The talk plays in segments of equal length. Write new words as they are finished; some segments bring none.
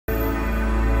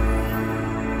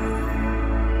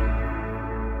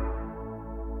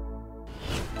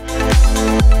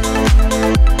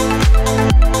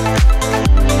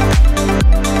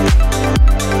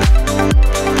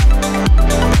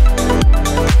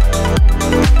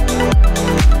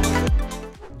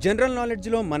General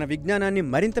నాలెడ్జ్లో మన విజ్ఞానాన్ని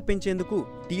మరింత పెంచేందుకు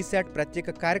టీశాట్ ప్రత్యేక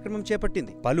కార్యక్రమం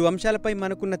చేపట్టింది. పలు అంశాలపై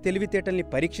మనకున్న తెలివితేటల్ని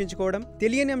పరీక్షించుకోవడం,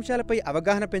 తెలియని అంశాలపై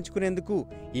అవగాహన పెంచుకునేందుకు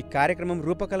ఈ కార్యక్రమం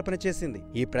రూపకల్పన చేసింది.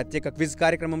 ఈ ప్రత్యేక క్విజ్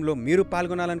కార్యక్రమంలో మీరు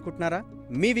పాల్గొనాలనుకుంటున్నారా?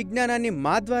 మీ విజ్ఞానాన్ని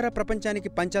మా ద్వారా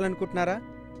ప్రపంచానికి పంచాలనుకుంటున్నారా?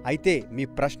 అయితే మీ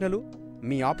ప్రశ్నలు,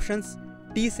 మీ ఆప్షన్స్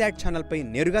టీశాట్ ఛానల్పై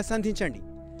నేరుగా సంధించండి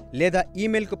లేదా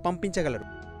ఈమెయిల్కు పంపించగలరు.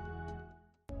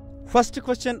 First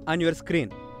question on your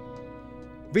screen.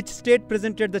 Which state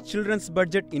presented the children's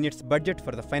budget in its budget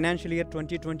for the financial year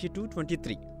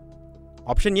 2022-23?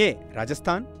 Option A,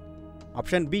 Rajasthan.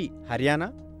 Option B, Haryana.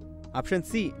 Option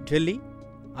C, Delhi.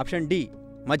 Option D,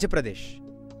 Madhya Pradesh.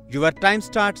 Your time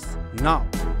starts now.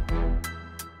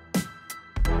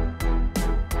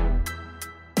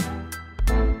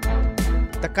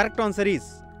 The correct answer is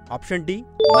option D,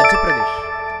 Madhya Pradesh.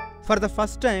 For the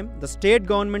first time, the state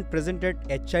government presented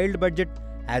a child budget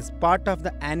as part of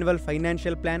the annual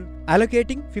financial plan,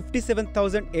 allocating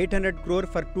 57,800 crore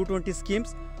for 220 schemes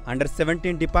under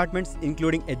 17 departments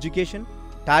including education,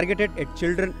 targeted at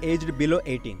children aged below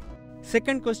 18.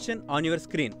 Second question on your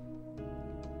screen.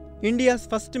 India's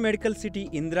first medical city,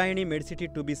 Indrayani Medicity,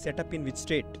 to be set up in which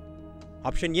state?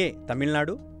 Option A, Tamil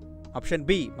Nadu. Option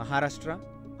B, Maharashtra.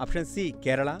 Option C,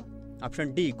 Kerala. Option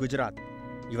D, Gujarat.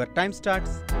 Your time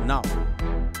starts now.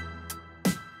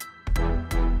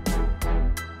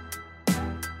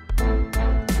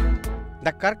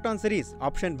 The correct answer is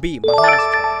option B,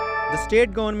 Maharashtra. The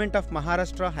state government of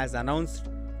Maharashtra has announced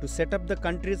to set up the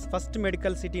country's first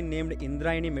medical city named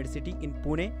Indrayani Medicity in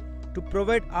Pune to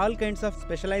provide all kinds of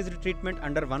specialized treatment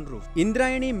under one roof.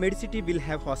 Indrayani Medicity will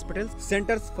have hospitals,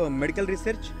 centers for medical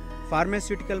research,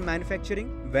 pharmaceutical manufacturing,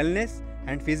 wellness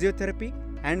and physiotherapy,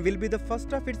 and will be the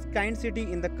first of its kind city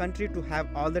in the country to have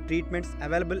all the treatments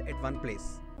available at one place.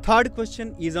 Third question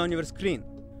is on your screen.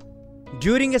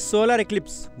 During a solar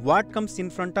eclipse, what comes in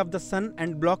front of the sun and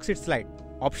blocks its light?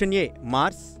 Option A,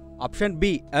 Mars. Option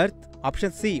B, Earth.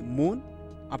 Option C, Moon.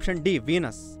 Option D,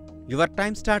 Venus. Your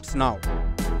time starts now.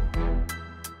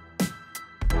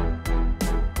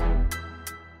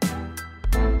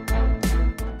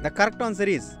 The correct answer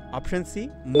is option C,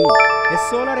 Moon. A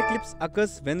solar eclipse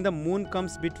occurs when the moon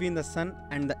comes between the sun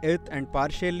and the earth and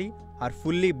partially or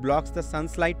fully blocks the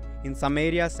sun's light in some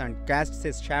areas and casts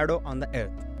a shadow on the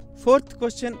earth. Fourth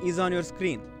question is on your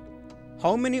screen.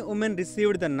 How many women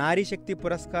received the Nari Shakti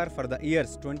Puraskar for the years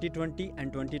 2020 and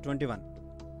 2021?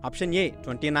 Option A,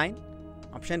 29.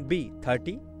 Option B,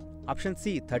 30. Option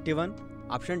C, 31.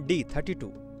 Option D,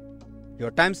 32.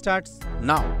 Your time starts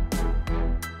now.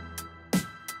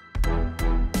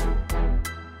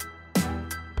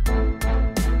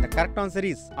 The correct answer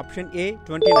is option A,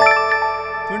 29.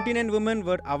 29 women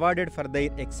were awarded for their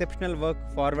exceptional work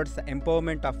towards the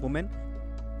empowerment of women,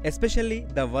 especially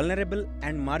the vulnerable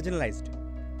and marginalized.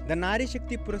 The Nari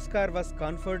Shakti Puraskar was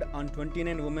conferred on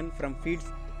 29 women from fields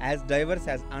as diverse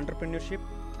as entrepreneurship,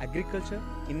 agriculture,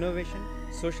 innovation,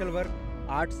 social work,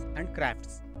 arts and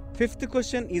crafts. Fifth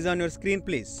question is on your screen,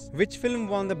 please. Which film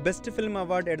won the Best Film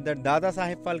Award at the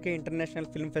Dadasaheb Phalke International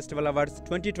Film Festival Awards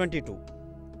 2022?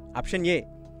 Option A,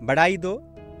 Badai Do.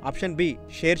 Option B,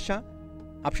 Shersha.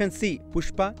 Option C,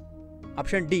 Pushpa.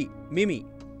 Option D, Mimi.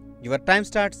 Your time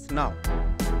starts now.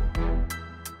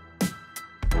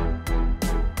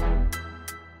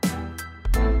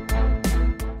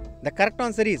 The correct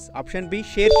answer is option B,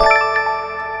 Shersha.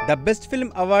 The Best Film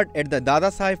Award at the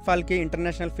Dadasaheb Phalke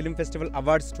International Film Festival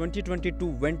Awards 2022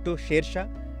 went to Shersha,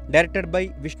 directed by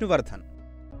Vishnuvardhan.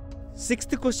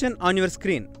 Sixth question on your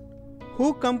screen.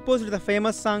 Who composed the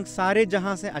famous song Sare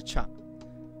Jahan SeAchha?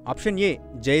 Option A,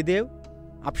 Jaydev.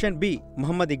 Option B,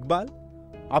 Muhammad Iqbal.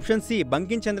 Option C,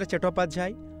 Bankim Chandra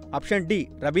Chattopadhyay. Option D,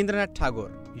 Rabindranath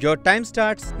Tagore. Your time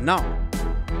starts now.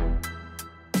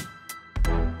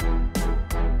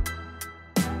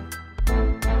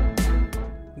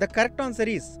 The correct answer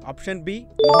is option B,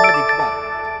 Muhammad Iqbal.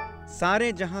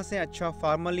 Sare Jahan SeAchha,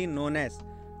 formerly known as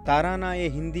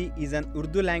Tarana-e-Hindi, is an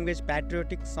Urdu language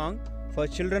patriotic song for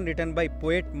children written by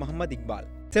poet Muhammad Iqbal.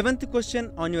 Seventh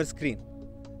question on your screen.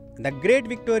 The Great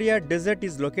Victoria Desert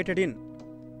is located in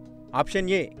option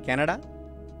A, Canada.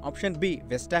 Option B,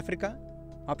 West Africa.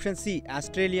 Option C,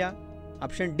 Australia.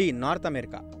 Option D, North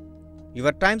America.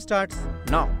 Your time starts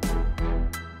now.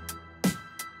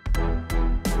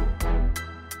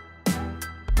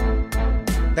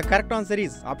 The correct answer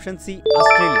is option C,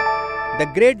 Australia. The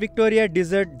Great Victoria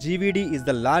Desert GVD is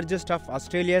the largest of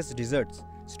Australia's deserts,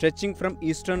 stretching from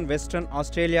eastern Western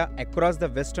Australia across the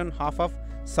western half of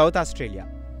South Australia.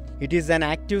 It is an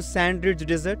active sand-ridge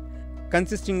desert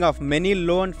consisting of many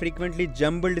low and frequently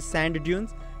jumbled sand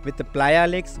dunes with playa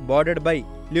lakes bordered by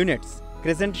lunettes,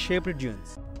 crescent-shaped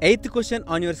dunes. Eighth question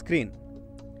on your screen.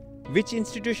 Which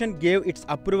institution gave its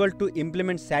approval to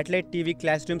implement satellite TV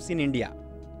classrooms in India?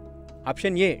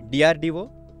 Option A,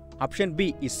 DRDO. Option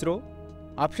B, ISRO.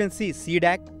 Option C,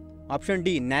 CDAC. Option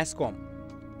D, NASSCOM.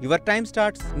 Your time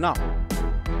starts now.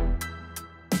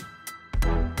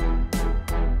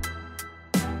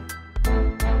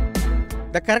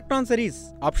 The correct answer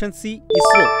is option C,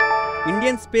 ISRO.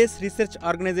 Indian Space Research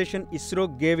Organization ISRO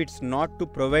gave its nod to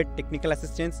provide technical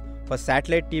assistance for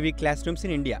satellite TV classrooms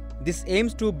in India. This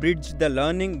aims to bridge the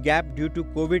learning gap due to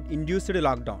COVID-induced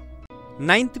lockdown.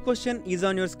 Ninth question is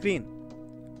on your screen.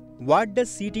 What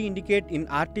does CT indicate in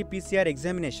RTPCR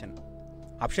examination?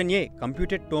 Option A,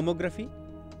 computed tomography.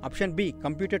 Option B,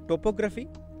 computed topography.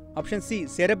 Option C,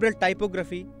 cerebral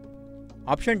typography.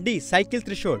 Option D, cycle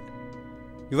threshold.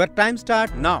 Your time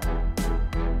starts now.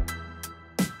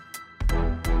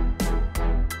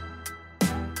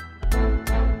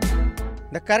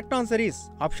 The correct answer is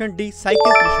option D,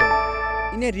 cycle threshold.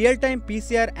 In a real-time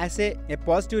PCR assay, a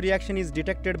positive reaction is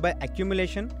detected by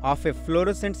accumulation of a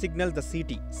fluorescent signal, the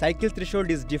CT. Cycle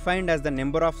threshold is defined as the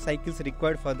number of cycles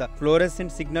required for the fluorescent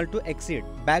signal to exceed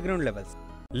background levels.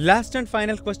 Last and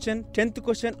final question, 10th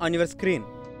question on your screen.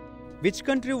 Which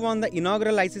country won the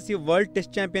inaugural ICC World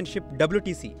Test Championship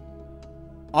WTC?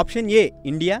 Option A,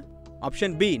 India.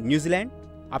 Option B, New Zealand.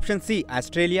 Option C,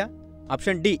 Australia.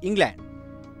 Option D, England.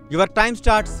 Your time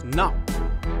starts now.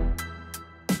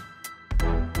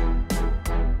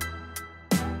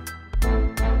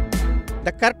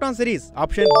 The correct answer is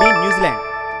option B, New Zealand.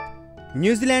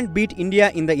 New Zealand beat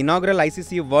India in the inaugural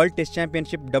ICC World Test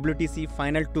Championship WTC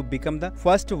final to become the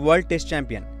first World Test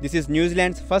Champion. This is New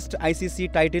Zealand's first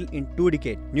ICC title in 2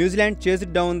 decades. New Zealand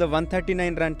chased down the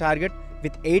 139-run target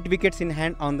with 8 wickets in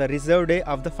hand on the reserve day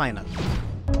of the final.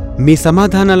 మీ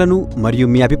సమాధానాలను మరియు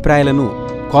మీ అభిప్రాయాలను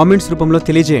comments రూపంలో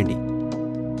తెలియజేయండి.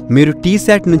 మీరు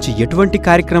టీశాట్ నుంచి ఎటువంటి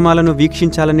కార్యక్రమాలను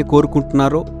వీక్షించాలని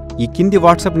కోరుకుంటున్నారో ఈ కింది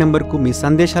వాట్సాప్ నెంబర్కు మీ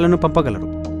సందేశాలను పంపగలరు.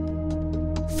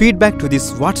 Feedback to this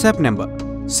WhatsApp number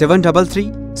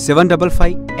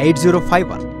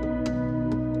 733-755-8051.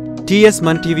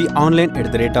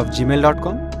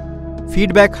 tsmantv@gmail.com.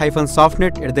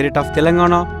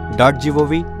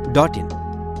 feedback-softnet@telangana.gov.in.